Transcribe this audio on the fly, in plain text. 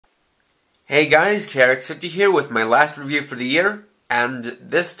Hey guys, KRX50 here with my last review for the year, and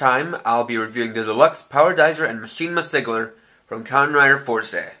this time I'll be reviewing the deluxe Power Dizer and Machine Massigler from Kamen Rider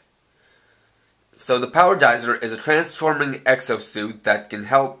Fourze. So the Power Dizer is a transforming exosuit that can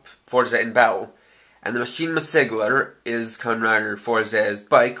help Fourze in battle, and the Machine Massigler is Kamen Rider Fourze's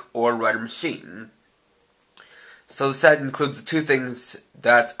bike or rider machine. So the set includes the two things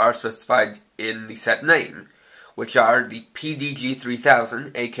that are specified in the set name, which are the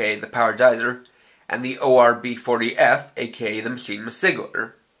PDG-3000, aka the Power Dizer, and the ORB-40F, aka the Machine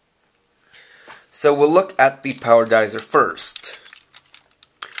Massigler. So we'll look at the Power Dizer first.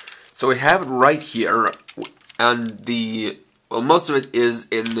 So we have it right here, and most of it is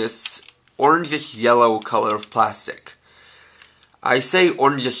in this orangish-yellow color of plastic. I say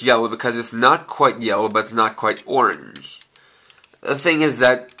orangish-yellow because it's not quite yellow, but it's not quite orange. The thing is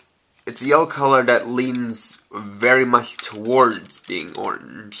that it's a yellow color that leans very much towards being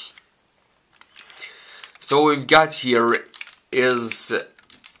orange. So what we've got here is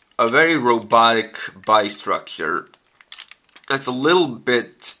a very robotic body structure. It's a little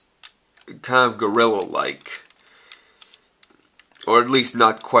bit kind of gorilla-like, or at least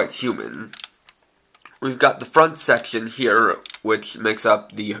not quite human. We've got the front section here, which makes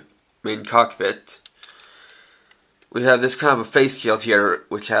up the main cockpit. We have this kind of a face shield here,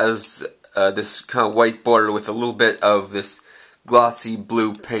 which has this kind of white border with a little bit of this glossy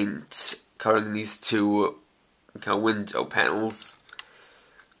blue paint covering these two kind of window panels.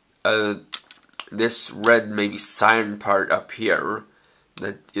 This red, maybe siren part up here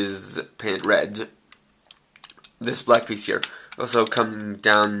that is painted red. This black piece here. Also coming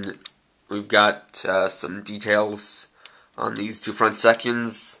down, we've got some details on these two front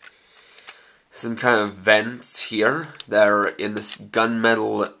sections. Some kind of vents here that are in this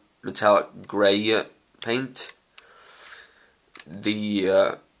gunmetal metallic gray paint.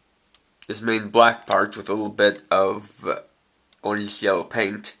 This main black part with a little bit of orange yellow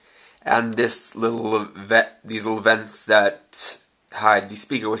paint, and these little vents that hide the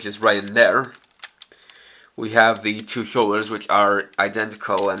speaker, which is right in there. We have the two shoulders, which are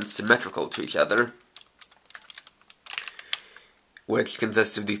identical and symmetrical to each other, which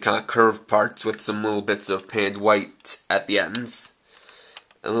consists of these kind of curved parts with some little bits of painted white at the ends.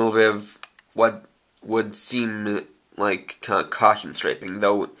 A little bit of what would seem like kind of caution striping,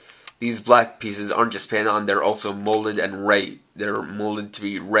 though these black pieces aren't just painted on, they're also molded and they're molded to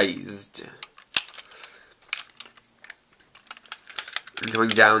be raised. And going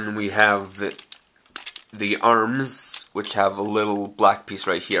down, we have the arms, which have a little black piece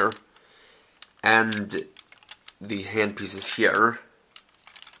right here, and the hand pieces here.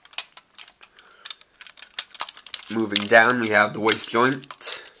 Moving down, we have the waist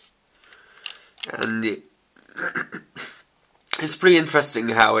joint, and it's pretty interesting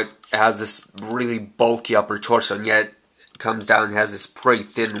how it has this really bulky upper torso, and yet it comes down and has this pretty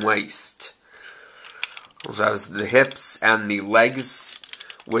thin waist. Also has the hips and the legs,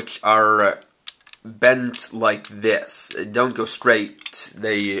 which are bent like this. They don't go straight,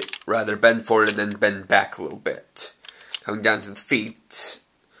 they rather bend forward and then bend back a little bit. Coming down to the feet,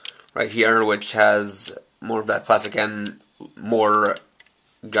 right here, which has more of that plastic and more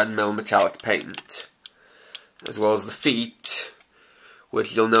gunmetal metallic paint. As well as the feet,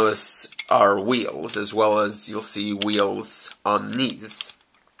 which you'll notice are wheels, as well as you'll see wheels on the knees.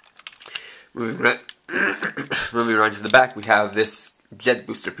 Moving right to the back, we have this jet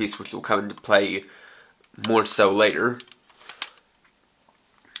booster piece, which will come into play more so later.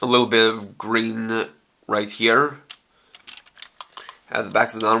 A little bit of green right here. At the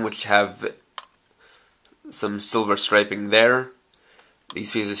back of the arm, which have some silver striping there.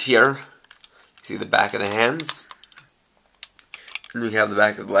 These pieces here, see the back of the hands. And we have the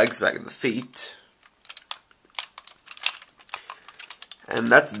back of the legs, back of the feet. And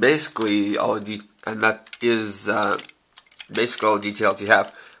that's basically all basically all the details you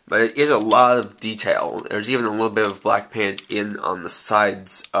have. But it is a lot of detail. There's even a little bit of black paint in on the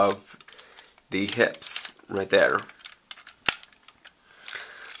sides of the hips, right there.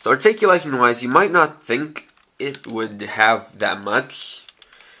 So articulation-wise, you might not think it would have that much,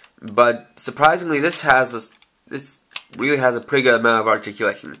 but surprisingly, this really has a pretty good amount of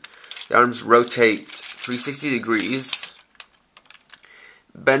articulation. The arms rotate 360 degrees,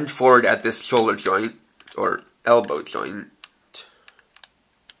 bend forward at this shoulder joint, or elbow joint,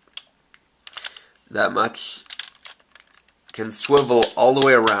 that much, can swivel all the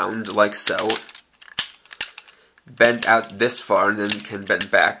way around like so, bend out this far, and then can bend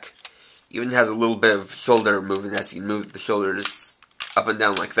back. Even has a little bit of shoulder movement as you move the shoulders up and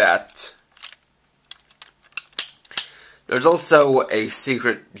down like that. There's also a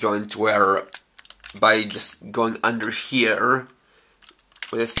secret joint where, by just going under here,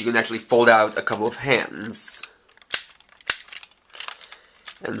 with this you can actually fold out a couple of hands.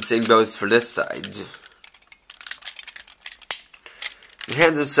 And the same goes for this side. The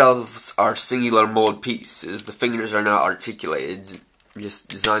hands themselves are singular mold pieces. The fingers are not articulated, just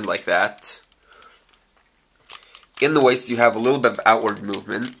designed like that. In the waist you have a little bit of outward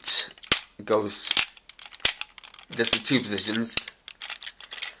movement. It goes just in two positions.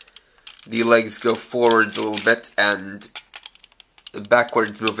 The legs go forwards a little bit, and the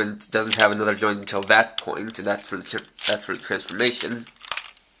backwards movement doesn't have another joint until that point, and that's for the transformation.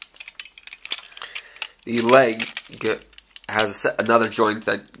 The leg has another joint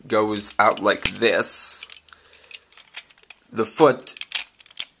that goes out like this. The foot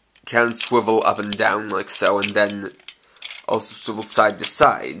can swivel up and down like so, and then also swivel side to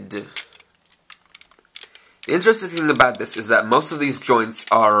side. The interesting thing about this is that most of these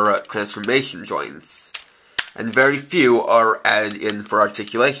joints are transformation joints, and very few are added in for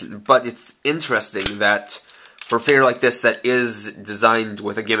articulation. But it's interesting that for a figure like this that is designed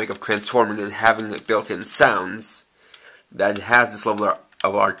with a gimmick of transforming and having built-in sounds, that has this level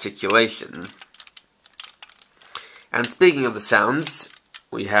of articulation. And speaking of the sounds,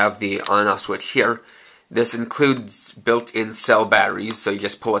 we have the on and off switch here. This includes built-in cell batteries, so you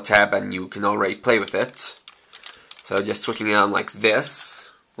just pull a tab and you can already play with it. So just switching it on like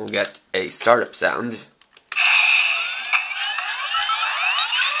this, we'll get a startup sound.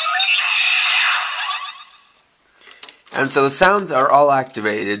 And so the sounds are all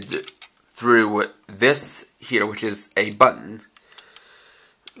activated through this here, which is a button.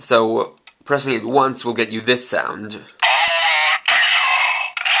 So pressing it once will get you this sound.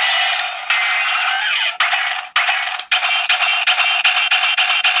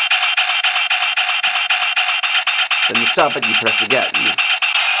 Then to stop it, you press again.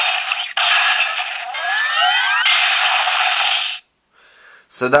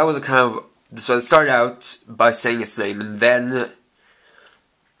 So that was a kind of... So it started out by saying its name, and then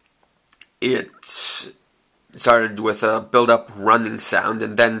it started with a build-up running sound,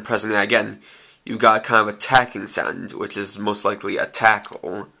 and then pressing that again, you got kind of a tacking sound, which is most likely a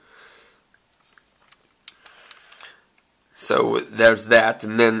tackle. So there's that,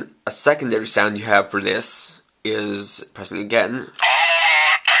 and then a secondary sound you have for this is pressing again.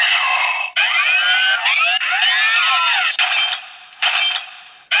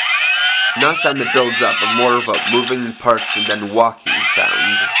 Not a sound that builds up, but more of a moving parts and then walking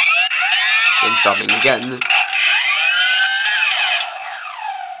sound. Then stopping again.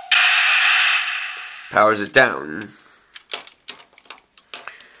 Powers it down.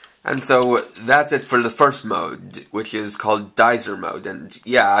 And so that's it for the first mode, which is called Dizer mode. And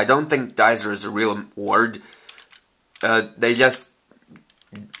yeah, I don't think Dizer is a real word. That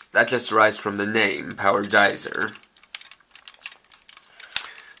just derives from the name, Power Dizer.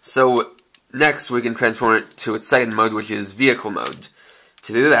 So next we can transform it to its second mode, which is vehicle mode.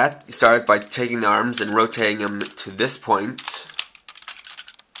 To do that, you start by taking the arms and rotating them to this point.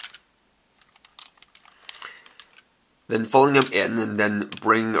 Then folding them in, and then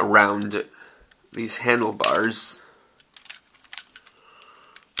bring around these handlebars.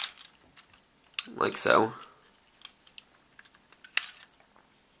 Like so.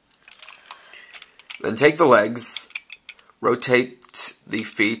 Then take the legs, rotate the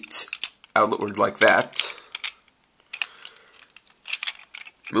feet outward like that.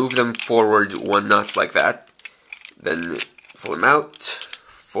 Move them forward one notch like that. Then fold them out,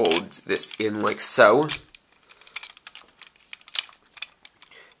 fold this in like so.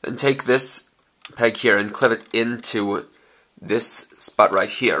 Then take this peg here and clip it into this spot right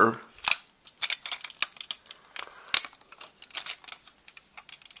here.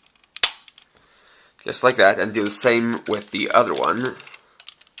 Just like that, and do the same with the other one.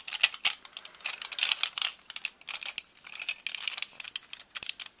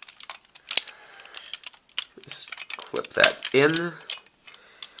 Just clip that in.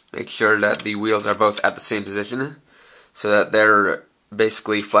 Make sure that the wheels are both at the same position, so that they're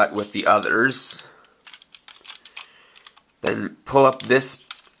basically flat with the others. Then pull up this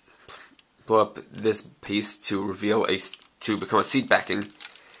piece to become a seat backing,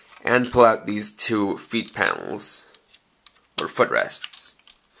 and pull out these two feet panels or footrests.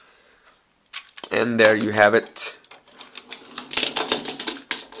 And there you have it.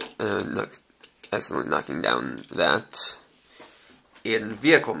 Accidentally knocking down that in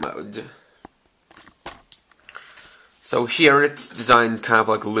vehicle mode. So here it's designed kind of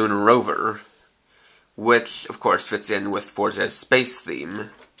like a lunar rover, which of course fits in with Fourze's space theme.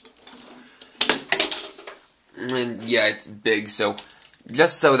 And yeah, it's big, so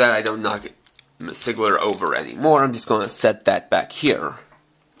just so that I don't knock Massigler over anymore, I'm just going to set that back here.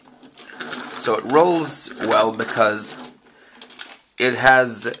 So it rolls well because it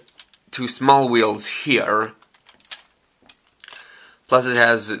has two small wheels here, plus it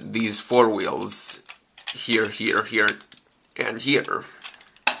has these four wheels here, here, here, and here.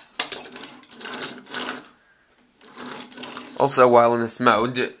 Also, while in this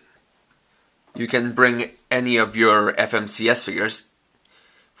mode, you can bring any of your FMCS figures.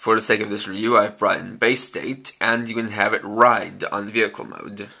 For the sake of this review, I've brought in base state, and you can have it ride on vehicle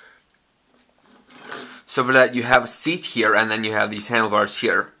mode. So for that, you have a seat here, and then you have these handlebars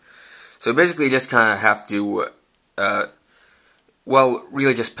here. So basically, you just kind of have to, well,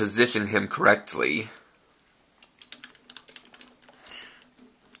 really just position him correctly.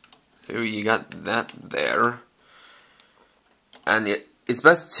 So you got that there. And it's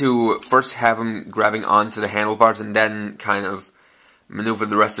best to first have him grabbing onto the handlebars and then kind of maneuver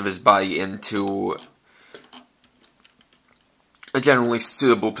the rest of his body into a generally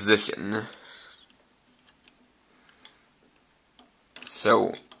suitable position.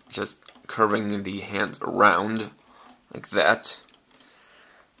 So, just curving the hands around like that.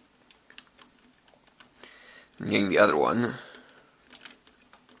 And getting the other one.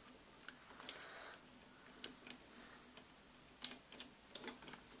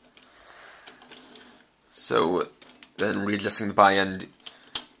 So then readjusting the body and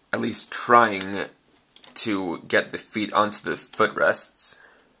at least trying to get the feet onto the footrests.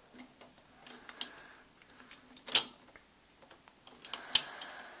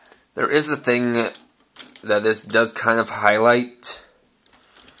 There is a thing that this does kind of highlight.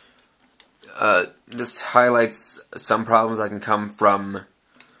 This highlights some problems that can come from,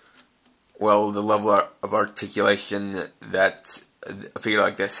 well, the level of articulation that a figure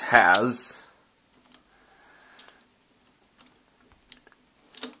like this has.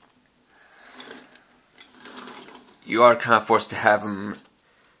 You are kind of forced to have him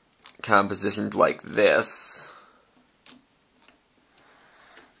kind of positioned like this.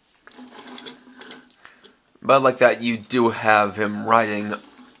 But like that, you do have him riding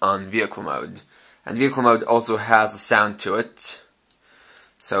on vehicle mode. And vehicle mode also has a sound to it.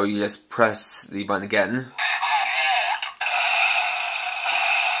 So you just press the button again.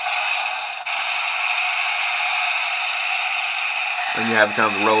 And you have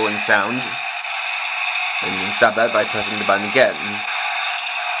kind of a rolling sound. And you can stop that by pressing the button again.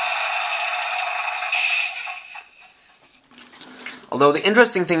 Although the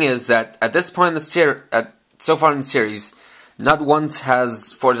interesting thing is that at this point in the so far in the series, not once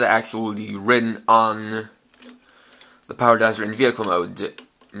has Fourze actually ridden on the Power Dizer in vehicle mode,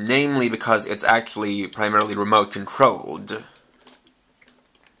 namely because it's actually primarily remote controlled.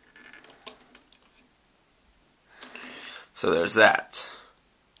 So there's that.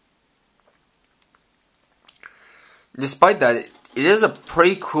 Despite that, it is a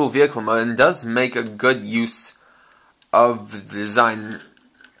pretty cool vehicle mode and does make a good use of the design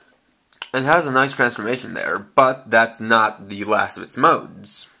and has a nice transformation there, but that's not the last of its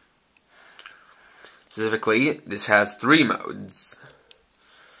modes. Specifically, this has 3 modes.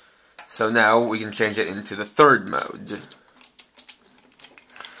 So now we can change it into the 3rd mode.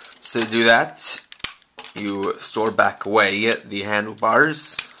 So to do that, you store back away the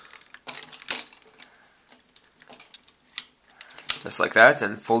handlebars. Just like that,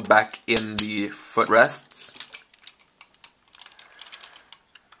 and fold back in the footrests.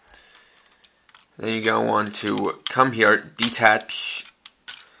 Then you go on to come here, detach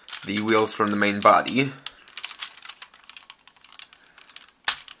the wheels from the main body.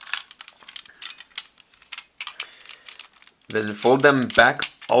 Then fold them back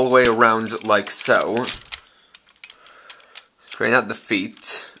all the way around like so. Straighten out the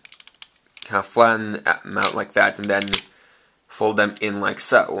feet. Kind of flatten them out like that, and then fold them in like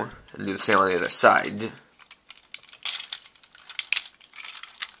so. And do the same on the other side.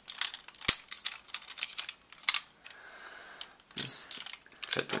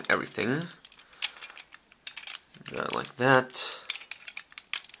 Doing everything like that,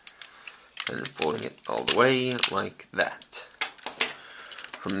 and folding it all the way like that.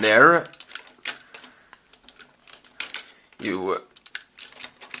 From there, you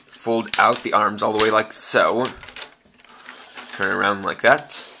fold out the arms all the way like so, turn around like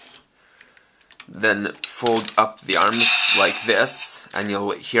that, then fold up the arms like this, and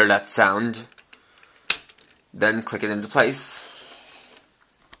you'll hear that sound, then click it into place.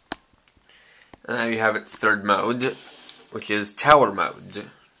 And now you have its 3rd mode, which is tower mode.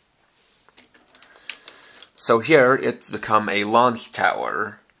 So here, it's become a launch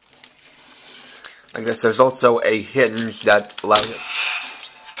tower. like this. There's also a hinge that allows it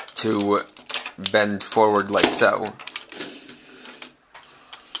to bend forward like so.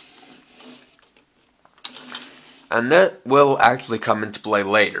 And that will actually come into play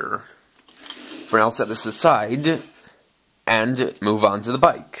later. For now, I'll set this aside and move on to the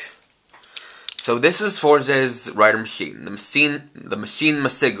bike. So this is Fourze's rider machine, the machine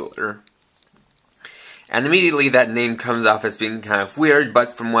Massigler. And immediately that name comes off as being kind of weird,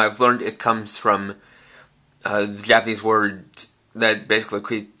 but from what I've learned, it comes from the Japanese word that basically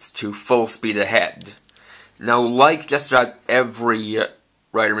equates to full speed ahead. Now, like just about every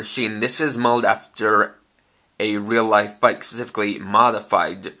rider machine, this is modeled after a real-life bike, specifically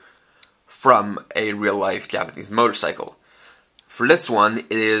modified from a real-life Japanese motorcycle. For this one,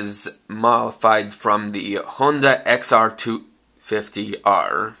 it is modified from the Honda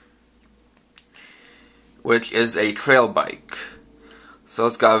XR250R, which is a trail bike. So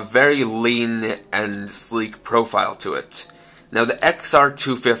it's got a very lean and sleek profile to it. Now the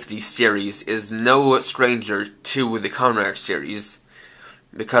XR250 series is no stranger to the Kamen Rider series,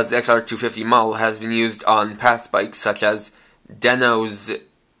 because the XR250 model has been used on past bikes such as Denno's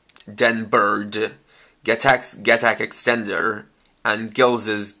Denbird, Getak's Getak Extender, and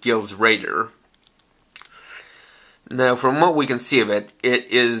Gill's Gill's Raider. Now, from what we can see of it, it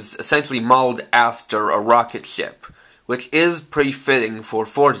is essentially modeled after a rocket ship, which is pretty fitting for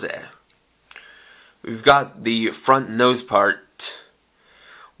Fourze. We've got the front nose part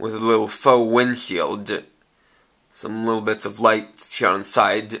with a little faux windshield, some little bits of lights here on the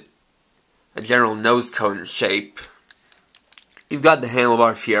side, a general nose cone shape. You've got the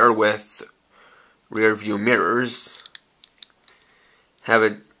handlebars here with rear view mirrors. Have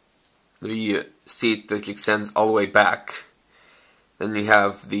it the seat that extends all the way back. Then you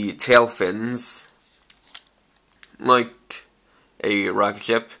have the tail fins, like a rocket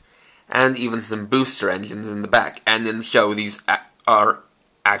ship, and even some booster engines in the back. And in the show, these are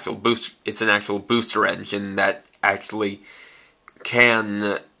actual booster. It's an actual booster engine that actually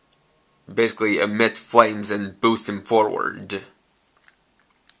can basically emit flames and boost him forward.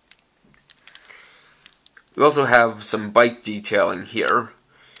 We also have some bike detailing here.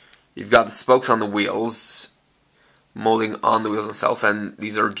 You've got the spokes on the wheels, molding on the wheels themselves, and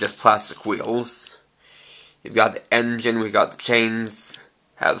these are just plastic wheels. You've got the engine, we've got the chains,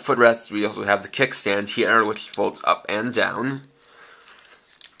 have the footrests, we also have the kickstand here, which folds up and down.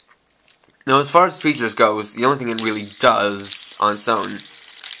 Now, as far as features goes, the only thing it really does on its own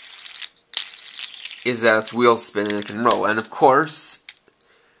is that its wheels spin and it can roll. And of course,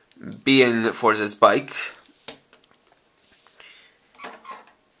 being Fourze's bike,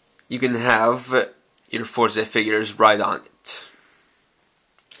 you can have your Fourze figures ride on it.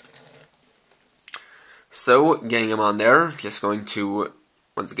 So, getting him on there, just going to,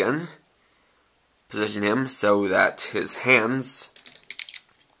 once again, position him so that his hands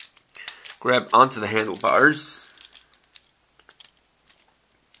grab onto the handlebars.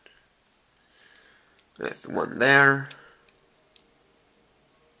 With one there.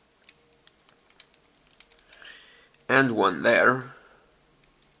 And one there.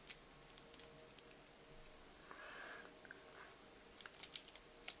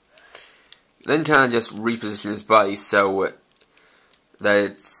 Then kind of just reposition his body so that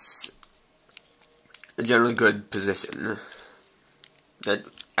it's a generally good position that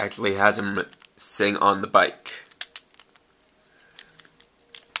actually has him sitting on the bike.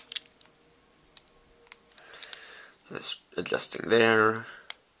 Just adjusting there,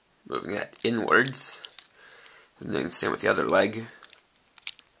 moving that inwards, and doing the same with the other leg.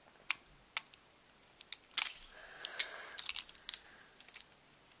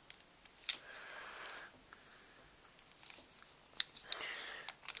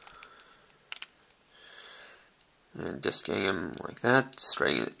 And just getting him like that,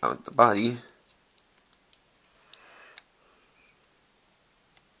 straightening out the body.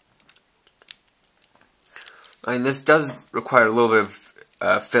 I mean, this does require a little bit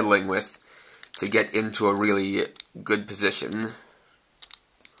of fiddling with to get into a really good position.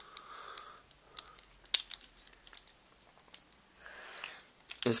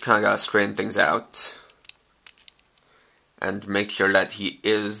 Just kind of gotta straighten things out and make sure that he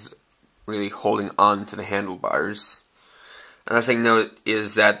is really holding on to the handlebars. Another thing to note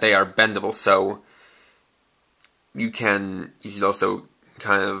is that they are bendable, so you should also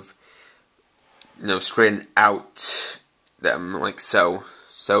kind of, straighten out them like so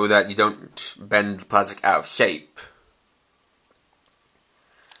that you don't bend the plastic out of shape.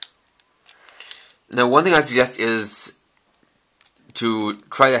 Now, one thing I suggest is to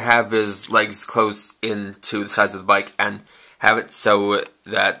try to have his legs close into the sides of the bike and have it so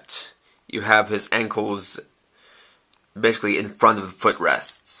that you have his ankles basically in front of the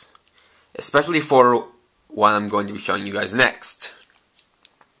footrests. Especially for what I'm going to be showing you guys next.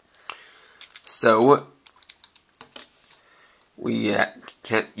 So,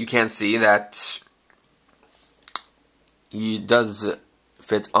 you can see that he does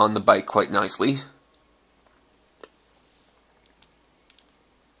fit on the bike quite nicely.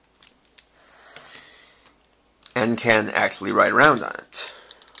 And can actually ride around on it.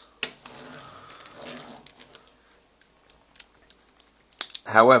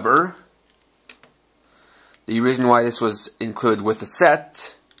 However, the reason why this was included with the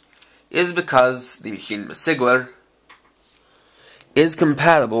set is because the machine Massigler is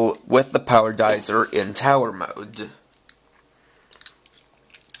compatible with the Power Dizer in tower mode.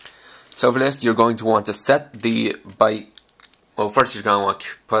 So for this, you're going to want to set the bike. Well, first you're going to want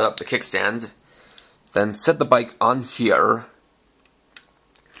to put up the kickstand, then set the bike on here,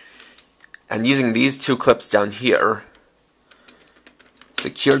 and using these two clips down here,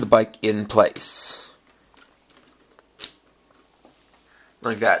 secure the bike in place.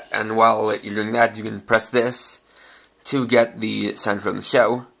 Like that. And while you're doing that, you can press this to get the sound from the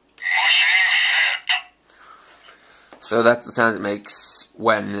show. So that's the sound it makes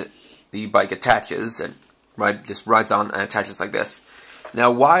when the bike attaches and just rides on and attaches like this.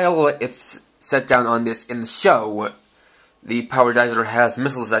 Now, while it's set down on this in the show, the Power Dizer has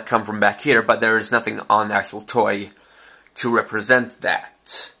missiles that come from back here, but there is nothing on the actual toy to represent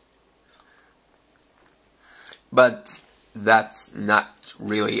that. But that's not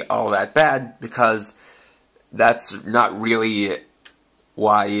really all that bad, because that's not really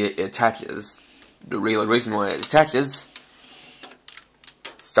why it attaches. The real reason why it attaches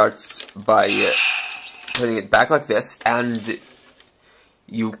starts by putting it back like this, and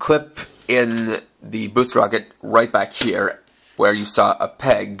you clip in the boost rocket right back here where you saw a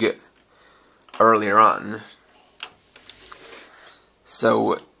peg earlier on.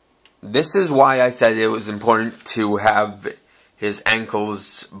 So this is why I said it was important to have his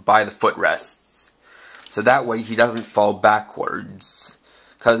ankles by the footrests, so that way he doesn't fall backwards.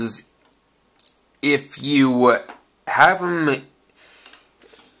 Because if you have him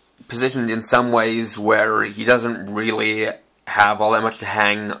positioned in some ways where he doesn't really have all that much to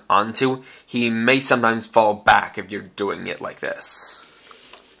hang onto, he may sometimes fall back if you're doing it like this.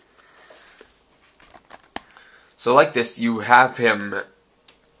 So like this, you have him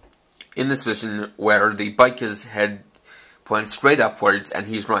in this position where the bike is head pointed straight upwards and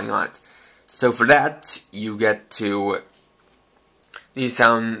he's running on it. So for that, you get to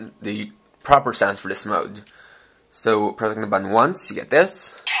the proper sounds for this mode. So pressing the button once, you get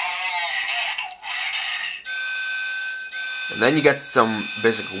this. And then you get some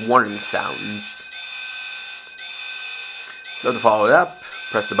basic warning sounds. So to follow it up,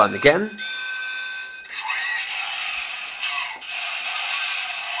 press the button again.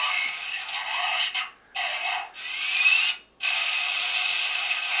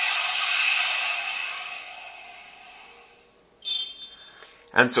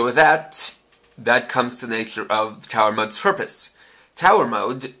 And so with that comes to the nature of tower mode's purpose. Tower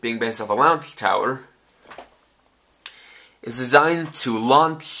mode, being based off a launch tower, is designed to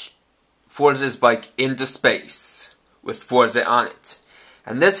launch Fourze's bike into space with Fourze on it.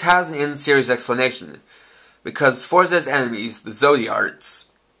 And this has an in-series explanation, because Fourze's enemies, the Zodiarts,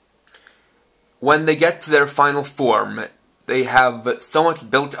 when they get to their final form, they have so much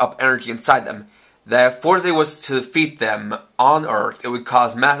built-up energy inside them that if Fourze was to defeat them on Earth, it would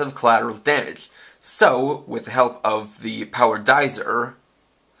cause massive collateral damage. So, with the help of the Power Dizer,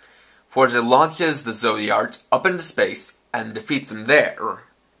 Fourze launches the Zodiart up into space and defeats him there.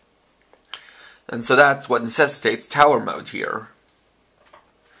 And so that's what necessitates tower mode here.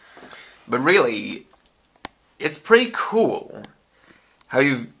 But really, it's pretty cool how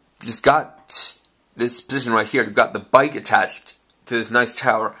you've just got this position right here. You've got the bike attached to this nice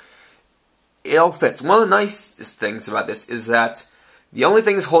tower. It all fits. One of the nicest things about this is that the only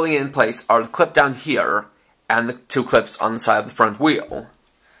things holding it in place are the clip down here and the two clips on the side of the front wheel.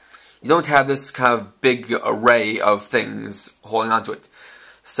 You don't have this kind of big array of things holding onto it.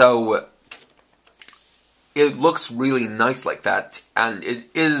 So it looks really nice like that, and it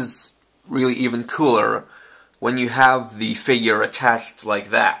is really even cooler when you have the figure attached like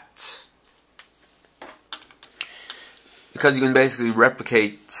that. Because you can basically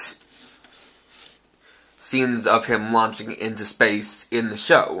replicate scenes of him launching into space in the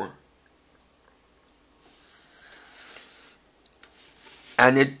show.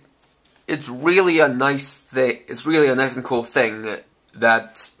 And it's really a nice thing. It's really a nice and cool thing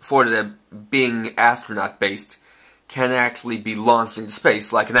that Fourze, being astronaut based, can actually be launched into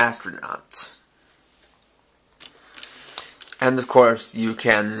space like an astronaut. And of course, you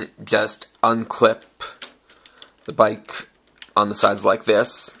can just unclip the bike on the sides like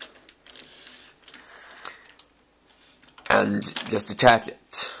this and just attach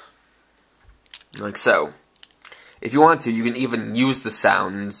it, like so. If you want to, you can even use the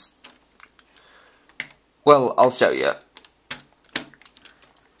sounds. Well, I'll show you.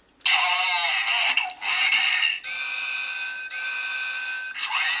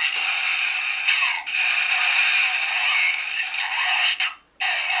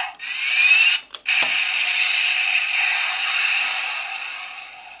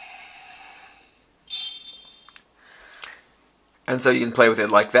 And so you can play with it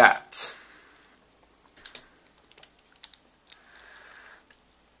like that.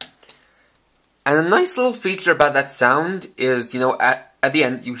 And a nice little feature about that sound is, you know, at the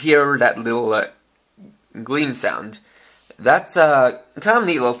end you hear that little gleam sound. That's a kind of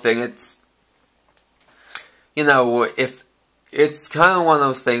neat little thing. It's, you know, if it's kind of one of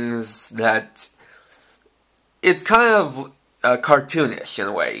those things that it's kind of cartoonish in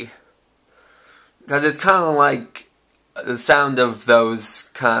a way, because it's kind of like the sound of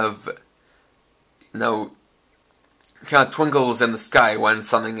those kind of, you know, kind of twinkles in the sky when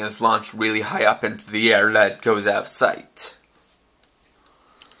something is launched really high up into the air that goes out of sight.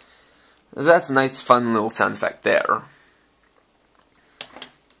 That's a nice fun little sound effect there.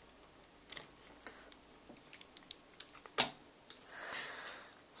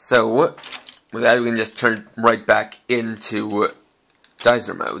 So, with that we can just turn right back into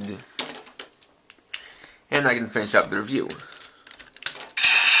Dizer mode. And I can finish up the review.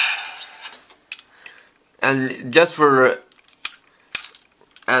 And just to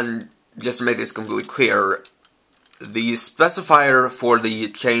make this completely clear, the specifier for the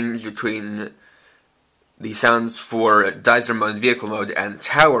change between the sounds for Dizer mode, vehicle mode, and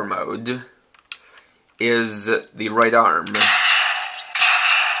tower mode is the right arm.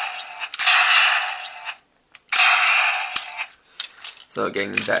 So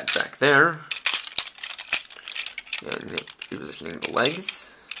getting that back there, and repositioning the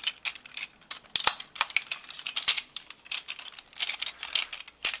legs.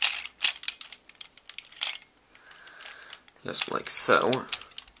 Just like so.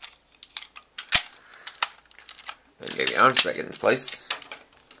 And get the arms back into place.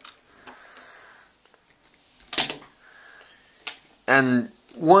 And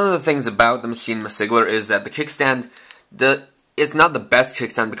one of the things about the Machine Massigler is that the kickstand, it's not the best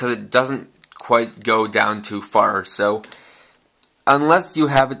kickstand because it doesn't quite go down too far. So, unless you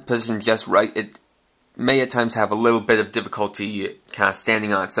have it positioned just right, it may at times have a little bit of difficulty kind of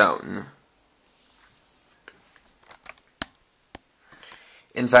standing on its own.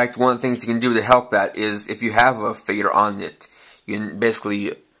 In fact, one of the things you can do to help that is, if you have a figure on it, you can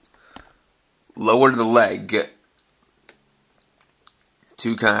basically lower the leg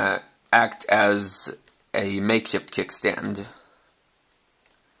to kind of act as a makeshift kickstand.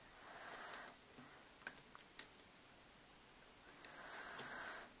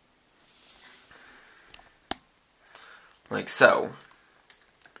 Like so.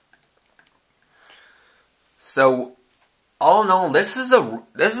 So, all in all, this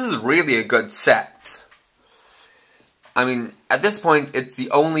is really a good set. I mean, at this point, it's the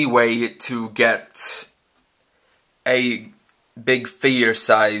only way to get a big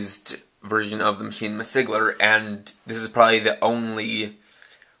figure-sized version of the Machine Massigler, and this is probably the only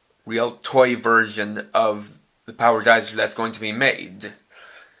real toy version of the Power Dizer that's going to be made.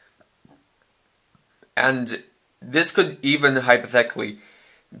 And this could even hypothetically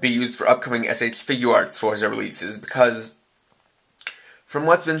be used for upcoming SH Figuarts Fourze releases, because from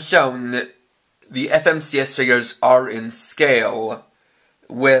what's been shown, the FMCS figures are in scale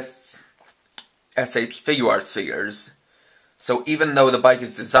with SH Figuarts figures. So even though the bike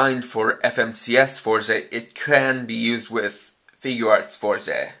is designed for FMCS Fourze, it can be used with Figuarts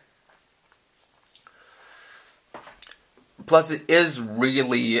Fourze. Plus, it is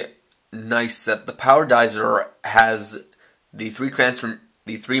really nice that the Power Dizer has the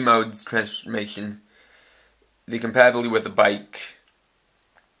three modes transformation, the compatibility with the bike,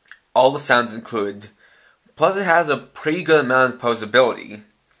 all the sounds included. Plus, it has a pretty good amount of posability.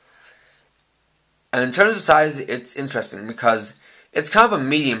 And in terms of size, it's interesting because it's kind of a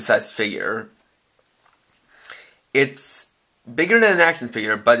medium-sized figure. It's bigger than an action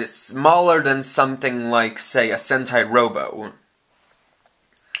figure, but it's smaller than something like, say, a Sentai Robo.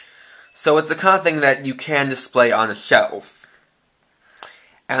 So it's the kind of thing that you can display on a shelf,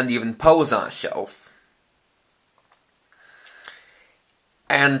 and even pose on a shelf.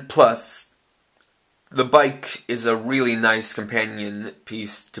 And plus, the bike is a really nice companion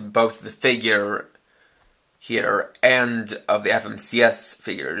piece to both the figure here and of the FMCS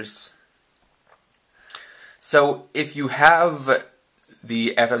figures. So if you have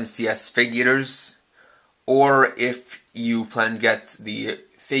the FMCS figures, or if you plan to get the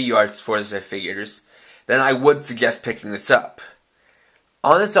Figuarts Fourze figures, then I would suggest picking this up.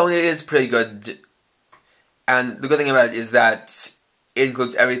 On its own, it is pretty good, and the good thing about it is that it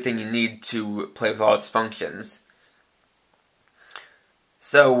includes everything you need to play with all its functions.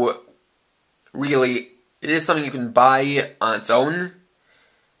 So, really, it is something you can buy on its own,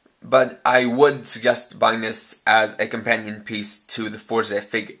 but I would suggest buying this as a companion piece to the Fourze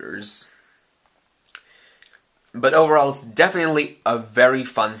figures. But overall, it's definitely a very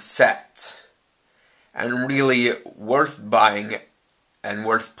fun set, and really worth buying and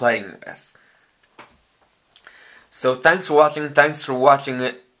worth playing with. So thanks for watching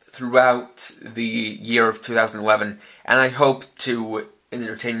it throughout the year of 2011, and I hope to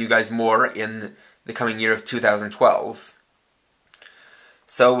entertain you guys more in the coming year of 2012.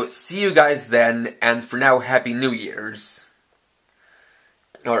 So, see you guys then, and for now, Happy New Year's.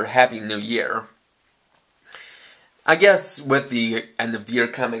 Or Happy New Year. I guess with the end of the year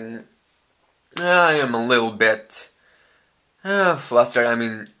coming, I am a little bit flustered. I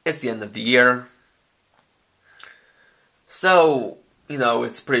mean, it's the end of the year. So, you know,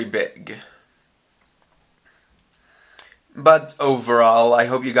 it's pretty big. But overall, I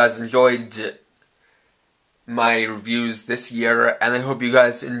hope you guys enjoyed my reviews this year, and I hope you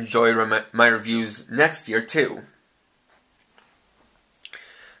guys enjoy my reviews next year too.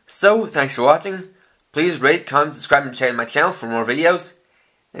 So, thanks for watching. Please rate, comment, subscribe, and share my channel for more videos.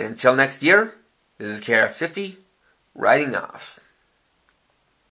 And until next year, this is KRX50, writing off.